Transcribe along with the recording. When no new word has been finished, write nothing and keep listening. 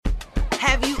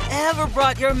Have you ever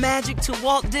brought your magic to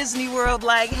Walt Disney World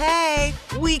like, hey,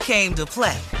 we came to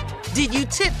play? Did you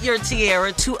tip your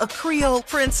tiara to a Creole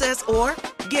princess or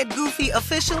get goofy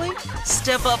officially?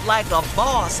 Step up like a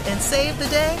boss and save the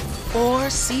day? Or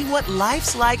see what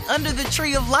life's like under the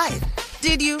tree of life?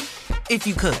 Did you? If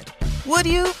you could. Would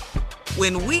you?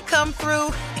 When we come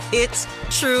through, it's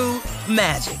true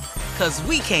magic. 'Cause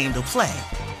we came to play.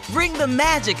 Bring the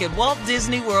magic at Walt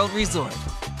Disney World Resort.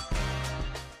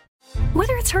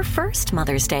 Whether it's her first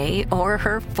Mother's Day or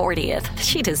her 40th,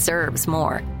 she deserves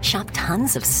more. Shop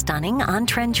tons of stunning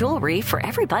on-trend jewelry for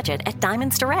every budget at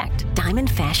Diamonds Direct.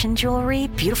 Diamond fashion jewelry,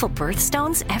 beautiful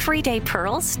birthstones, everyday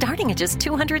pearls starting at just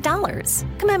 $200.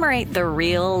 Commemorate the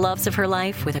real loves of her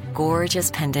life with a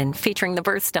gorgeous pendant featuring the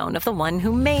birthstone of the one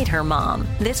who made her mom.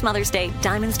 This Mother's Day,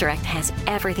 Diamonds Direct has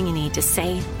everything you need to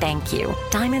say thank you.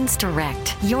 Diamonds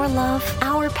Direct. Your love,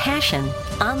 our passion.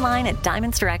 Online at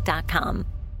diamondsdirect.com.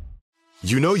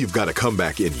 You know you've got a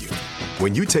comeback in you.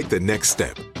 When you take the next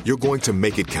step, you're going to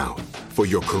make it count. For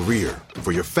your career,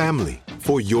 for your family,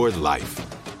 for your life.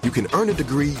 You can earn a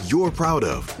degree you're proud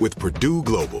of with Purdue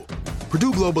Global.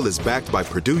 Purdue Global is backed by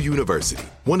Purdue University,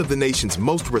 one of the nation's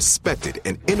most respected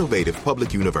and innovative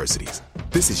public universities.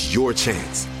 This is your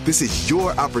chance. This is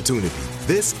your opportunity.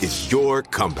 This is your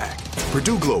comeback.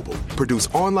 Purdue Global, Purdue's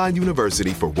online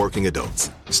university for working adults.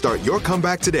 Start your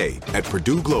comeback today at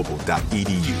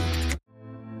purdueglobal.edu.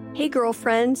 Hey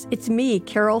girlfriends, it's me,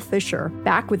 Carol Fisher,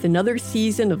 back with another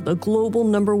season of the global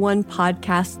 #1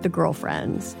 podcast, The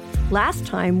Girlfriends. Last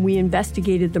time, we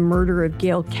investigated the murder of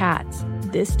Gail Katz.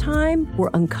 This time,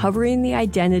 we're uncovering the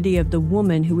identity of the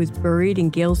woman who was buried in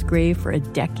Gail's grave for a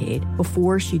decade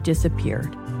before she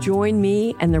disappeared. Join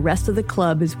me and the rest of the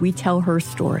club as we tell her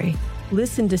story.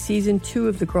 Listen to Season 2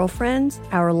 of The Girlfriends,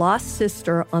 Our Lost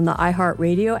Sister on the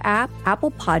iHeartRadio app,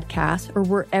 Apple Podcasts, or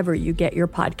wherever you get your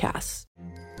podcasts.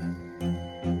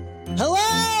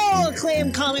 Hello,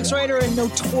 acclaimed comics writer and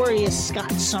notorious Scott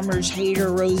Summers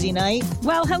hater, Rosie Knight.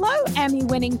 Well, hello,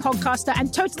 Emmy-winning podcaster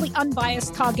and totally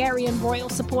unbiased Targaryen royal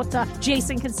supporter,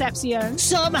 Jason Concepcion.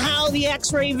 Somehow the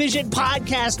X-Ray Vision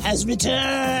podcast has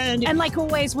returned. And like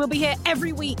always, we'll be here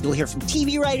every week. You'll hear from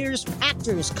TV writers,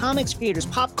 actors, comics creators,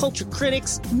 pop culture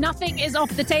critics. Nothing is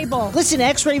off the table. Listen to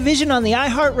X-Ray Vision on the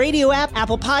iHeartRadio app,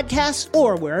 Apple Podcasts,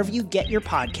 or wherever you get your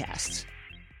podcasts.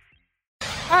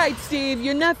 All right, Steve,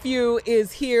 your nephew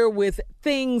is here with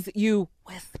things you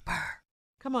whisper.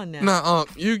 Come on now. Now,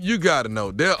 you got to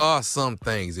know, there are some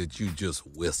things that you just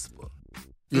whisper.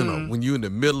 You know, when you're in the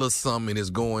middle of something and it's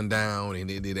going down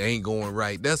and it ain't going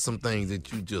right, there's some things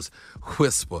that you just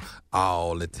whisper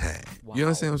all the time. Wow. You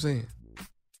understand what I'm saying?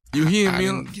 You hear me? I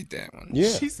didn't get that one.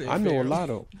 Yeah, I know a lot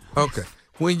of them. Okay.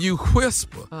 When you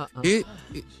whisper,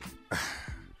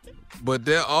 but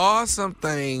there are some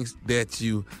things that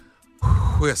you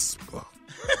whisper.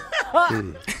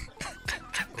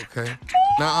 Okay.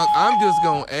 Now I'm just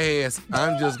gonna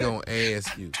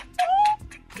ask you.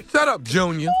 Shut up,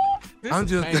 Junior. I'm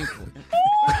just painful.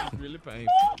 Really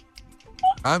painful.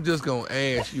 I'm just gonna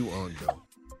ask you, Uncle.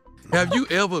 Have you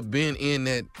ever been in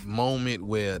that moment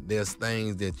where there's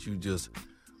things that you just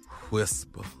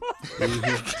whisper?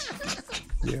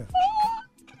 Yeah.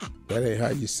 That ain't how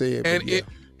you say it. And yeah.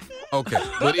 Okay,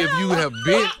 but if you have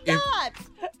been,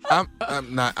 I'm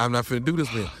not finna do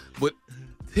this, man. But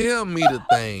tell me the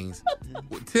things.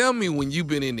 Tell me when you've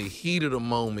been in the heat of the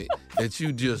moment that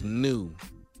you just knew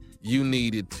you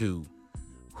needed to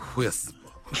whisper.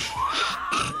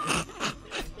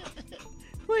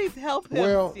 Please help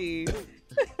him, Steve.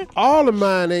 All of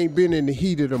mine ain't been in the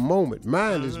heat of the moment.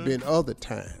 Mine has been other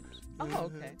times. Oh,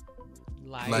 okay.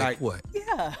 Like what?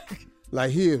 Yeah.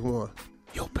 Like here's one.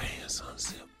 Your pants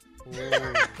unzipped.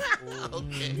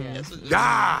 Okay.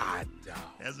 God.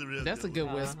 That's a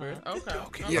good whisper.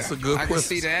 Okay. Yeah, that's a good whisper. I can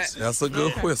see that. That's a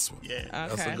good whisper. Yeah.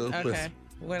 That's a good whisper.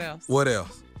 What else? What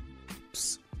else?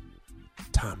 Psst.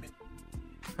 Tommy,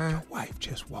 your wife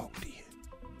just walked in.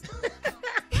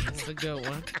 That's a good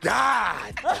one.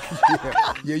 God.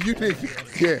 Yeah, you think?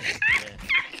 Yeah.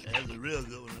 That's a real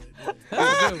good one.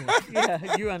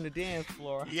 Yeah, you on the dance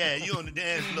floor. Yeah, you on the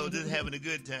dance floor just having a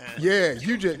good time. Yeah,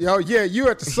 you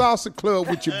at the salsa club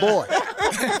with your boy.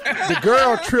 The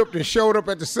girl tripped and showed up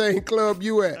at the same club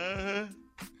you at.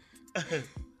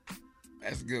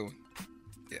 That's a good one.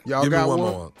 Yeah. Y'all Give got me one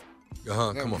one? more.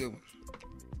 Come on.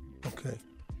 Okay.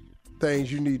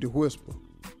 Things you need to whisper.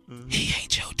 He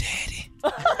ain't your daddy.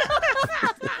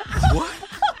 What?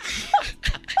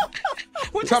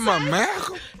 What talking about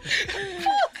Malcolm?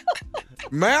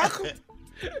 Malcolm?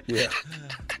 Yeah.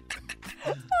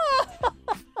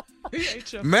 He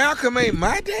ain't your Malcolm ain't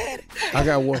my daddy. I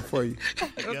got one for you.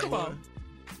 come on.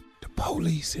 The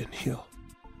police in here.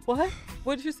 What?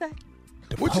 What did you say?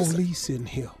 The police in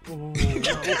here.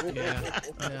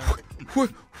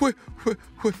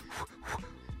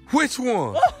 Which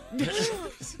one?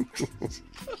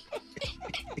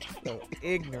 So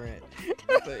ignorant.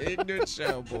 It's an ignorant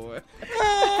show, boy.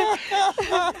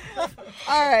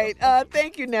 All right.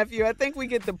 Thank you, nephew. I think we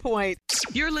get the point.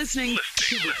 You're listening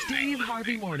to the Steve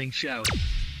Harvey Morning Show.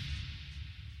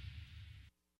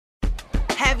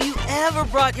 Have you ever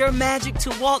brought your magic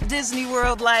to Walt Disney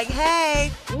World like,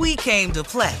 hey, we came to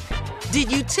play?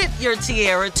 Did you tip your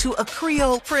tiara to a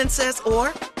Creole princess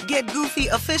or get goofy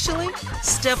officially?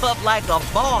 Step up like a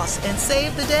boss and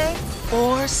save the day?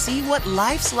 Or see what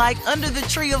life's like under the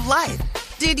tree of life?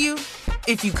 Did you?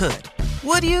 If you could.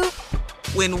 Would you?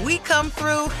 When we come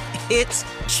through, it's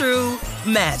true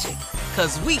magic.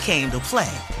 'Cause we came to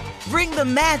play. Bring the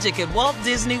magic at Walt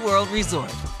Disney World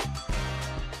Resort.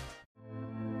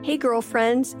 Hey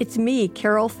girlfriends, it's me,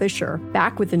 Carol Fisher,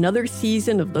 back with another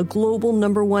season of the global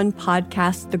 #1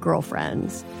 podcast, The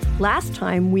Girlfriends. Last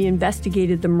time, we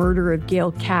investigated the murder of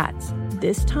Gail Katz.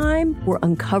 This time, we're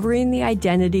uncovering the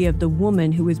identity of the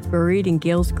woman who was buried in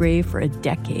Gail's grave for a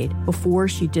decade before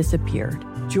she disappeared.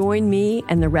 Join me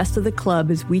and the rest of the club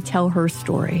as we tell her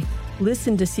story.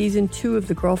 Listen to Season 2 of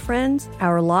The Girlfriends,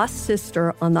 Our Lost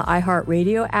Sister on the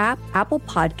iHeartRadio app, Apple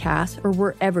Podcasts, or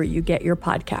wherever you get your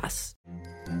podcasts.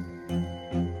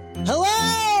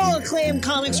 Hello, acclaimed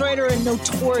comics writer and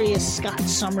notorious Scott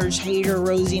Summers hater,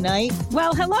 Rosie Knight.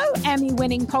 Well, hello,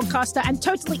 Emmy-winning podcaster and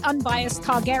totally unbiased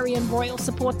Targaryen royal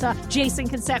supporter, Jason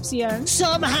Concepcion.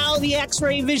 Somehow the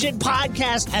X-Ray Vision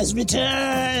podcast has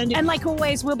returned. And like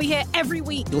always, we'll be here every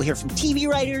week. You'll hear from TV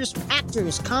writers,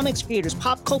 actors, comics creators,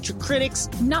 pop culture critics.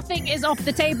 Nothing is off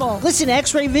the table. Listen to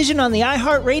X-Ray Vision on the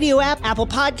iHeartRadio app, Apple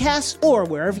Podcasts, or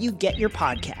wherever you get your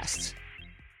podcasts.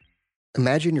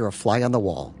 Imagine you're a fly on the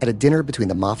wall at a dinner between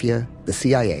the Mafia, the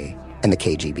CIA, and the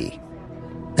KGB.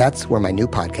 That's where my new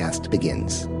podcast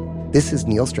begins. This is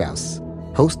Neil Strauss,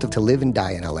 host of To Live and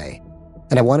Die in LA,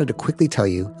 and I wanted to quickly tell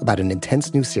you about an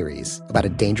intense new series about a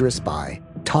dangerous spy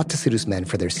taught to seduce men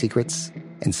for their secrets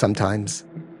and sometimes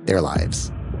their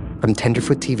lives. From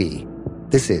Tenderfoot TV,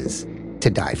 this is To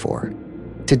Die For.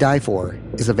 To Die For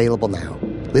is available now.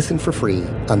 Listen for free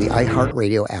on the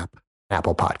iHeartRadio app,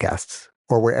 Apple Podcasts,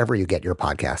 or wherever you get your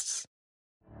podcasts.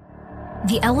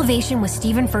 The Elevation with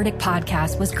Stephen Furtick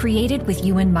podcast was created with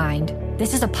you in mind.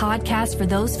 This is a podcast for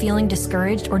those feeling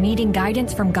discouraged or needing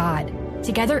guidance from God.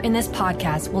 Together in this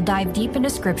podcast, we'll dive deep into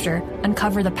Scripture,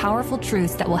 uncover the powerful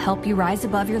truths that will help you rise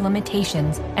above your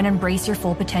limitations and embrace your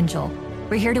full potential.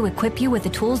 We're here to equip you with the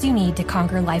tools you need to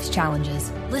conquer life's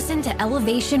challenges. Listen to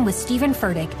Elevation with Stephen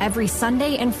Furtick every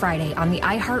Sunday and Friday on the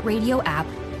iHeartRadio app,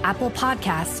 Apple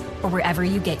Podcasts, or wherever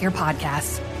you get your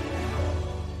podcasts.